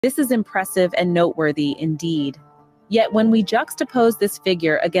This is impressive and noteworthy indeed. Yet when we juxtapose this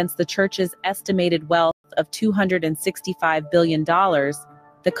figure against the church's estimated wealth of $265 billion,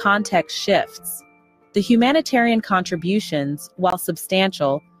 the context shifts. The humanitarian contributions, while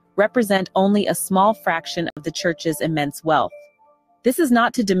substantial, represent only a small fraction of the church's immense wealth. This is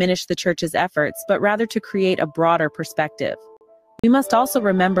not to diminish the church's efforts, but rather to create a broader perspective. We must also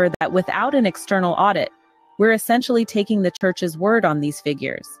remember that without an external audit, we're essentially taking the church's word on these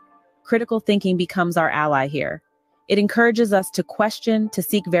figures. Critical thinking becomes our ally here. It encourages us to question, to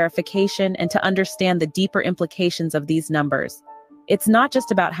seek verification, and to understand the deeper implications of these numbers. It's not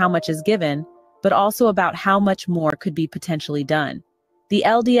just about how much is given, but also about how much more could be potentially done. The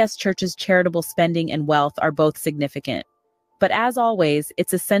LDS Church's charitable spending and wealth are both significant. But as always,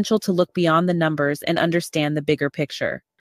 it's essential to look beyond the numbers and understand the bigger picture.